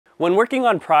When working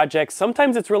on projects,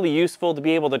 sometimes it's really useful to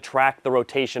be able to track the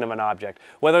rotation of an object,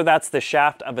 whether that's the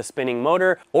shaft of a spinning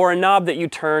motor or a knob that you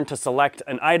turn to select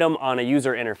an item on a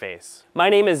user interface. My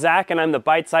name is Zach and I'm the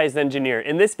Byte Sized Engineer.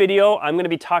 In this video, I'm going to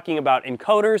be talking about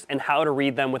encoders and how to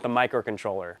read them with a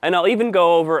microcontroller. And I'll even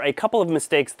go over a couple of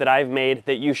mistakes that I've made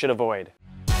that you should avoid.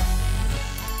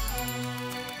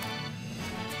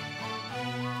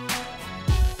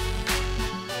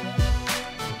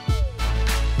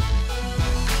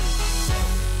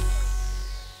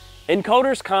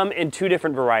 Encoders come in two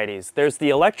different varieties. There's the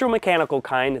electromechanical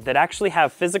kind that actually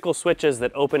have physical switches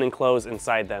that open and close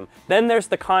inside them. Then there's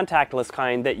the contactless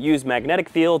kind that use magnetic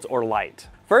fields or light.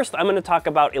 First, I'm going to talk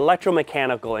about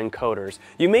electromechanical encoders.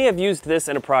 You may have used this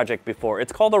in a project before.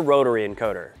 It's called a rotary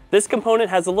encoder. This component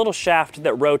has a little shaft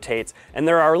that rotates, and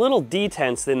there are little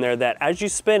detents in there that as you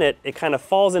spin it, it kind of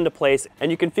falls into place, and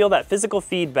you can feel that physical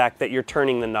feedback that you're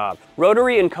turning the knob.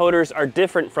 Rotary encoders are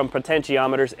different from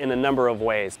potentiometers in a number of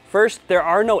ways. First, there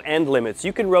are no end limits.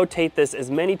 You can rotate this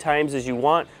as many times as you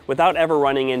want without ever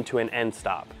running into an end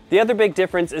stop. The other big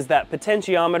difference is that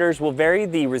potentiometers will vary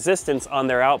the resistance on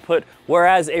their output,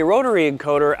 whereas a rotary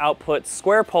encoder outputs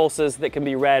square pulses that can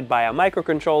be read by a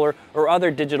microcontroller or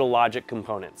other digital logic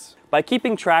components. By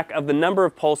keeping track of the number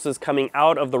of pulses coming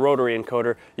out of the rotary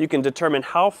encoder, you can determine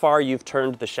how far you've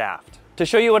turned the shaft. To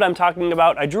show you what I'm talking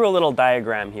about, I drew a little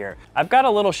diagram here. I've got a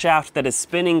little shaft that is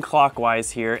spinning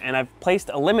clockwise here, and I've placed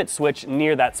a limit switch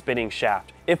near that spinning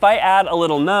shaft. If I add a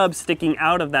little nub sticking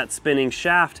out of that spinning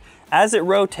shaft, as it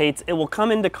rotates, it will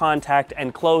come into contact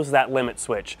and close that limit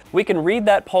switch. We can read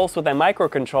that pulse with a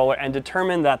microcontroller and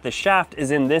determine that the shaft is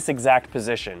in this exact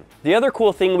position. The other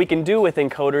cool thing we can do with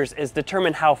encoders is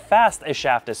determine how fast a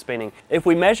shaft is spinning. If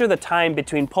we measure the time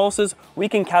between pulses, we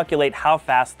can calculate how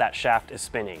fast that shaft is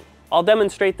spinning. I'll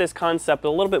demonstrate this concept a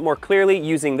little bit more clearly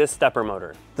using this stepper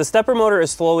motor. The stepper motor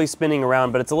is slowly spinning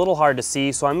around, but it's a little hard to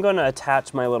see, so I'm going to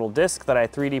attach my little disc that I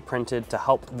 3D printed to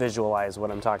help visualize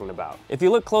what I'm talking about. If you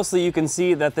look closely, you can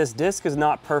see that this disc is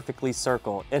not perfectly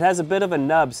circle. It has a bit of a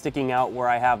nub sticking out where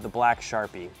I have the black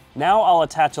Sharpie. Now I'll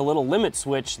attach a little limit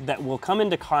switch that will come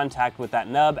into contact with that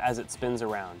nub as it spins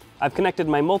around. I've connected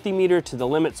my multimeter to the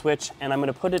limit switch and I'm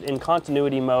going to put it in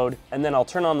continuity mode, and then I'll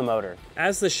turn on the motor.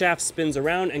 As the shaft spins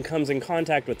around and comes in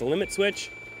contact with the limit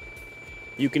switch,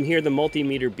 you can hear the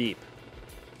multimeter beep.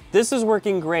 This is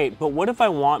working great, but what if I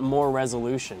want more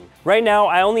resolution? Right now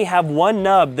I only have one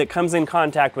nub that comes in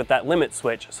contact with that limit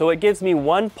switch, so it gives me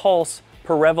one pulse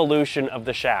per revolution of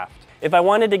the shaft. If I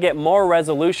wanted to get more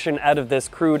resolution out of this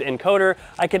crude encoder,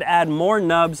 I could add more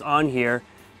nubs on here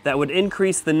that would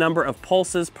increase the number of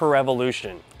pulses per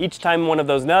revolution. Each time one of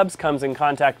those nubs comes in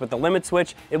contact with the limit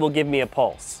switch, it will give me a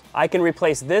pulse. I can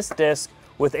replace this disc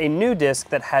with a new disc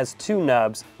that has two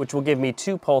nubs, which will give me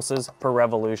 2 pulses per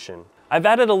revolution. I've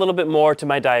added a little bit more to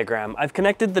my diagram. I've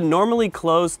connected the normally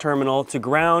closed terminal to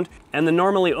ground and the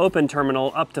normally open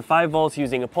terminal up to 5 volts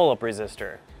using a pull-up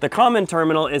resistor. The common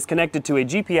terminal is connected to a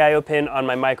GPIO pin on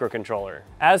my microcontroller.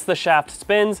 As the shaft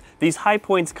spins, these high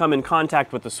points come in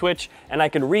contact with the switch, and I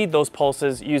can read those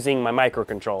pulses using my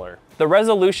microcontroller. The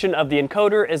resolution of the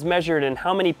encoder is measured in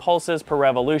how many pulses per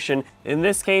revolution. In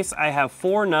this case, I have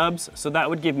 4 nubs, so that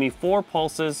would give me 4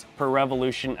 pulses per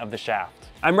revolution of the shaft.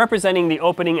 I'm representing the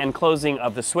opening and closing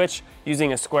of the switch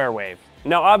using a square wave.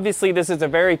 Now obviously this is a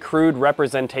very crude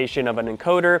representation of an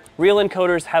encoder. Real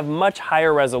encoders have much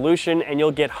higher resolution and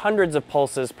you'll get hundreds of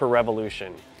pulses per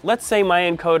revolution. Let's say my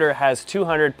encoder has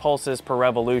 200 pulses per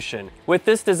revolution. With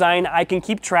this design, I can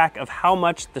keep track of how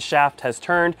much the shaft has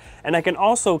turned, and I can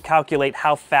also calculate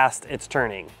how fast it's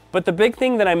turning. But the big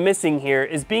thing that I'm missing here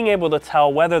is being able to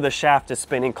tell whether the shaft is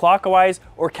spinning clockwise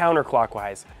or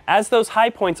counterclockwise. As those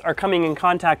high points are coming in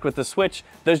contact with the switch,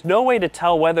 there's no way to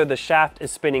tell whether the shaft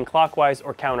is spinning clockwise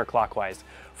or counterclockwise.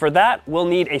 For that, we'll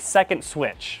need a second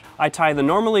switch. I tie the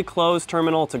normally closed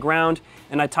terminal to ground,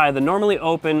 and I tie the normally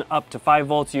open up to 5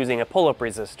 volts using a pull-up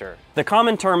resistor. The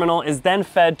common terminal is then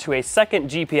fed to a second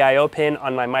GPIO pin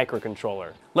on my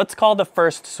microcontroller. Let's call the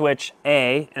first switch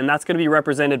A, and that's going to be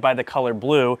represented by the color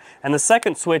blue, and the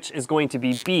second switch is going to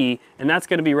be B, and that's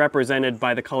going to be represented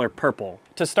by the color purple.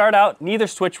 To start out, neither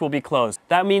switch will be closed.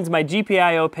 That means my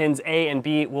GPIO pins A and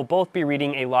B will both be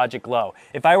reading a logic low.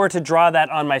 If I were to draw that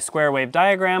on my square wave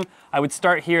diagram, I would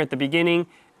start here at the beginning,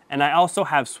 and I also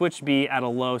have switch B at a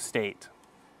low state.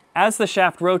 As the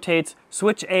shaft rotates,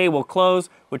 switch A will close,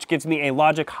 which gives me a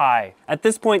logic high. At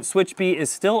this point, switch B is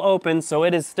still open, so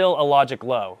it is still a logic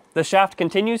low. The shaft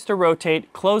continues to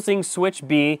rotate, closing switch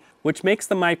B, which makes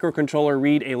the microcontroller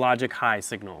read a logic high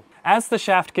signal. As the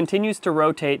shaft continues to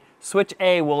rotate, switch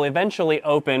A will eventually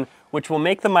open, which will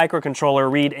make the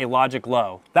microcontroller read a logic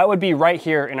low. That would be right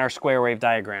here in our square wave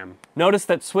diagram. Notice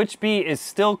that switch B is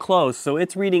still closed, so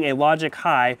it's reading a logic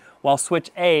high, while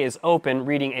switch A is open,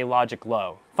 reading a logic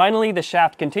low. Finally, the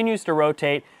shaft continues to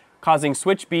rotate, causing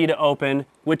switch B to open,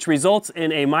 which results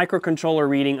in a microcontroller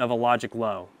reading of a logic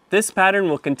low. This pattern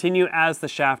will continue as the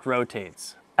shaft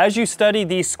rotates. As you study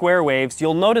these square waves,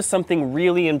 you'll notice something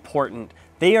really important.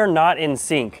 They are not in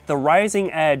sync. The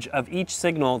rising edge of each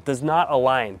signal does not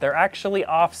align. They're actually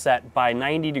offset by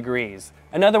 90 degrees.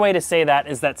 Another way to say that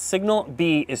is that signal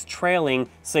B is trailing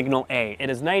signal A. It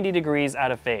is 90 degrees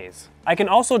out of phase. I can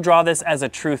also draw this as a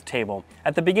truth table.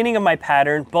 At the beginning of my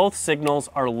pattern, both signals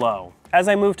are low. As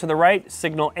I move to the right,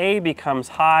 signal A becomes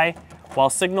high, while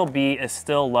signal B is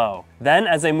still low. Then,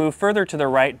 as I move further to the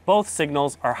right, both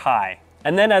signals are high.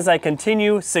 And then as I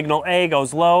continue, signal A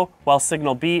goes low, while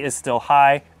signal B is still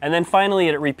high, and then finally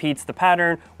it repeats the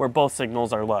pattern where both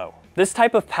signals are low. This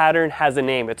type of pattern has a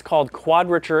name. It's called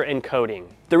quadrature encoding.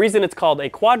 The reason it's called a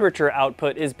quadrature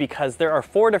output is because there are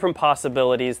 4 different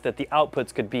possibilities that the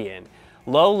outputs could be in: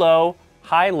 low, low,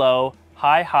 high,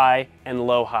 high, and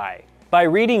low, high. By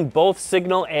reading both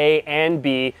signal A and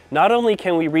B, not only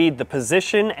can we read the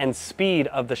position and speed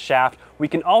of the shaft, we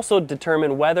can also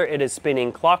determine whether it is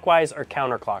spinning clockwise or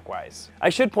counterclockwise. I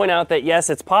should point out that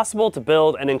yes, it's possible to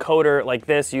build an encoder like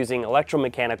this using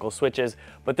electromechanical switches,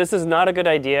 but this is not a good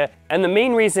idea, and the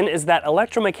main reason is that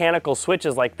electromechanical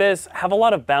switches like this have a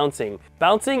lot of bouncing.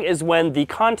 Bouncing is when the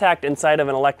contact inside of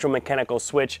an electromechanical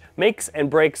switch makes and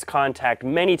breaks contact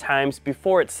many times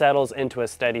before it settles into a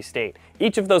steady state.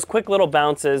 Each of those quick little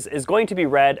bounces is going to be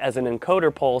read as an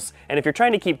encoder pulse, and if you're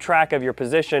trying to keep track of your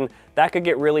position, that could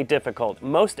get really difficult.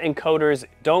 Most encoders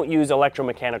don't use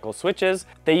electromechanical switches.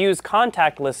 They use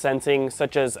contactless sensing,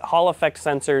 such as Hall effect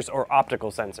sensors or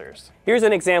optical sensors. Here's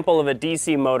an example of a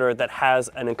DC motor that has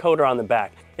an encoder on the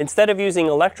back. Instead of using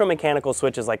electromechanical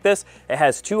switches like this, it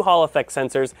has 2 Hall effect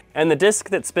sensors, and the disc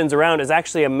that spins around is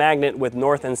actually a magnet with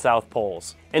north and south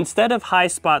poles. Instead of high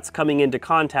spots coming into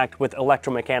contact with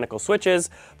electromechanical switches,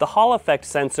 the Hall effect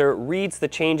sensor reads the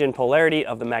change in polarity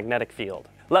of the magnetic field.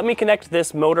 Let me connect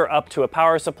this motor up to a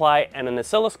power supply and an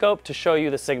oscilloscope to show you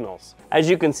the signals. As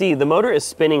you can see, the motor is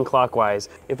spinning clockwise.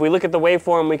 If we look at the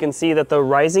waveform, we can see that the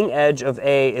rising edge of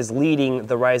A is leading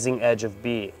the rising edge of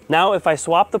B. Now, if I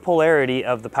swap the polarity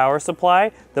of the power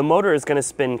supply, the motor is going to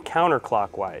spin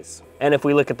counterclockwise. And if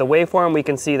we look at the waveform, we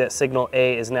can see that signal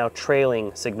A is now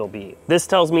trailing signal B. This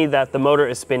tells me that the motor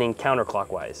is spinning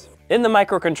counterclockwise. In the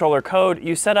microcontroller code,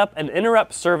 you set up an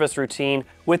interrupt service routine.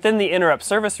 Within the interrupt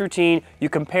service routine, you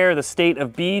compare the state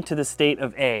of B to the state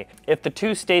of A. If the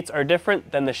 2 states are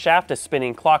different, then the shaft is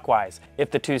spinning clockwise.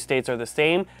 If the 2 states are the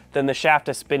same, then the shaft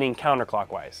is spinning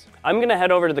counterclockwise. I'm going to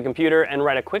head over to the computer and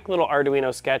write a quick little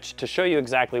Arduino sketch to show you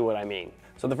exactly what I mean.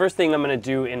 So the first thing I'm going to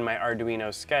do in my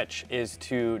Arduino sketch is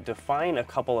to define a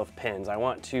couple of pins. I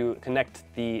want to connect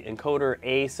the encoder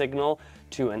A signal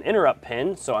to an interrupt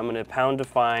pin, so I'm going to pound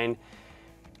define,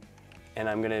 and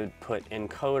I'm going to put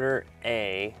encoder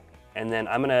A, and then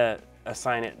I'm going to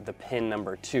assign it the pin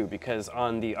number 2, because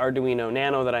on the Arduino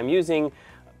Nano that I'm using,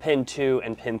 pin 2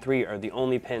 and pin 3 are the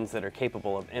only pins that are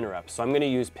capable of interrupts. So I'm going to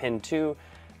use pin 2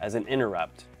 as an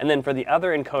interrupt. And then for the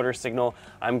other encoder signal,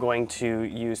 I'm going to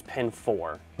use pin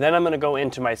 4. Then I'm going to go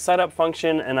into my setup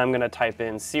function, and I'm going to type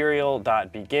in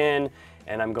serial.begin,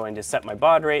 and I'm going to set my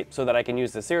baud rate so that I can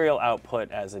use the serial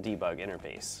output as a debug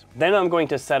interface. Then I'm going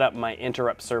to set up my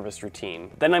interrupt service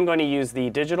routine. Then I'm going to use the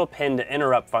digital pin to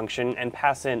interrupt function and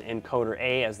pass in encoder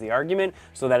A as the argument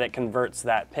so that it converts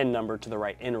that pin number to the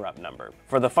right interrupt number.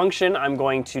 For the function, I'm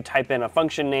going to type in a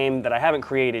function name that I haven't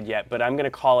created yet, but I'm going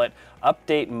to call it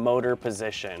update motor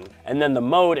position. And then the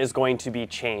mode is going to be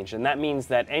changed, and that means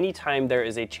that anytime there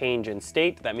is a change in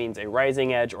state, that means a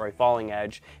rising edge or a falling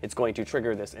edge, it's going to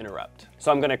trigger this interrupt.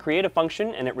 So I'm going to create a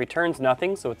function, and it returns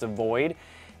nothing, so it's a void,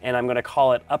 and I'm going to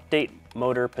call it update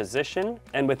motor position.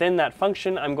 And within that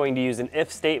function, I'm going to use an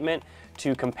if statement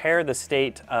to compare the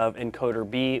state of encoder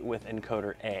B with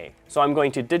encoder A. So I'm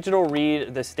going to digital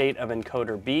read the state of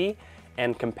encoder B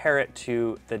and compare it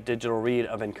to the digital read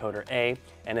of encoder A,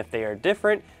 and if they are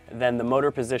different, then the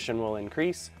motor position will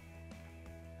increase.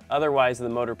 Otherwise, the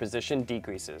motor position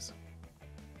decreases.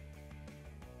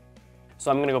 So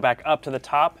I'm going to go back up to the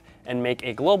top, and make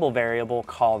a global variable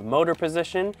called motor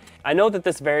position. I know that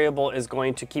this variable is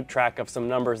going to keep track of some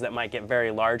numbers that might get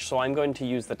very large, so I'm going to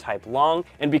use the type long.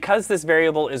 And because this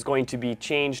variable is going to be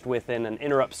changed within an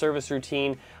interrupt service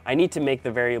routine, I need to make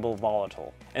the variable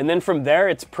volatile. And then from there,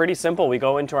 it's pretty simple. We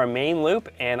go into our main loop,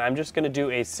 and I'm just going to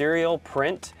do a serial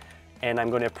print, and I'm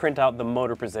going to print out the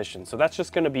motor position. So that's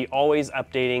just going to be always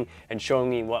updating and showing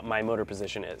me what my motor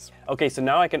position is. Okay, so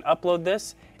now I can upload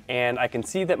this, and I can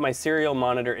see that my serial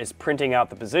monitor is printing out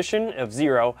the position of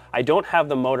 0. I don't have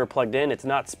the motor plugged in, it's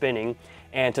not spinning.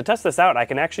 And to test this out, I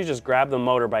can actually just grab the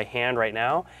motor by hand right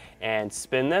now and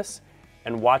spin this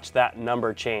and watch that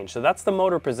number change. So that's the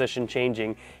motor position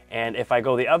changing. And if I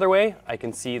go the other way, I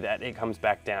can see that it comes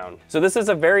back down. So this is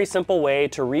a very simple way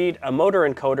to read a motor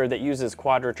encoder that uses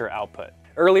Quadrature output.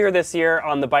 Earlier this year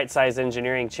on the Byte Sized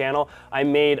Engineering channel, I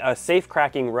made a safe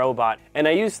cracking robot, and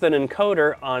I used an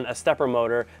encoder on a stepper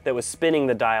motor that was spinning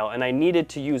the dial, and I needed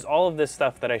to use all of this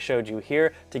stuff that I showed you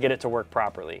here to get it to work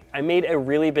properly. I made a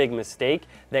really big mistake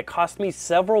that cost me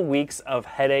several weeks of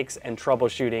headaches and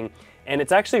troubleshooting, and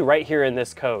it's actually right here in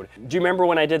this code. Do you remember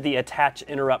when I did the attach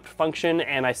interrupt function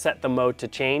and I set the mode to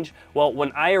change? Well,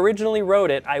 when I originally wrote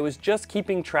it, I was just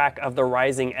keeping track of the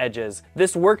rising edges.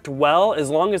 This worked well as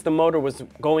long as the motor was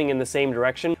going in the same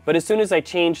direction, but as soon as I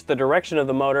changed the direction of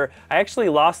the motor, I actually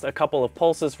lost a couple of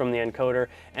pulses from the encoder,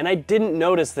 and I didn't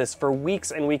notice this for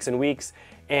weeks and weeks and weeks,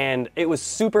 and it was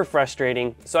super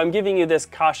frustrating. So I'm giving you this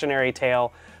cautionary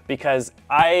tale because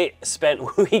I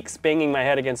spent weeks banging my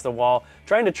head against the wall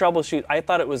trying to troubleshoot. I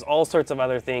thought it was all sorts of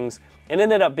other things. It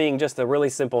ended up being just a really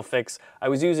simple fix. I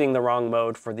was using the wrong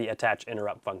mode for the attach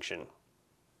interrupt function.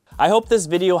 I hope this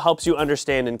video helps you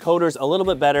understand encoders a little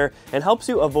bit better and helps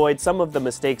you avoid some of the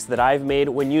mistakes that I've made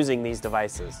when using these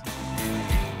devices.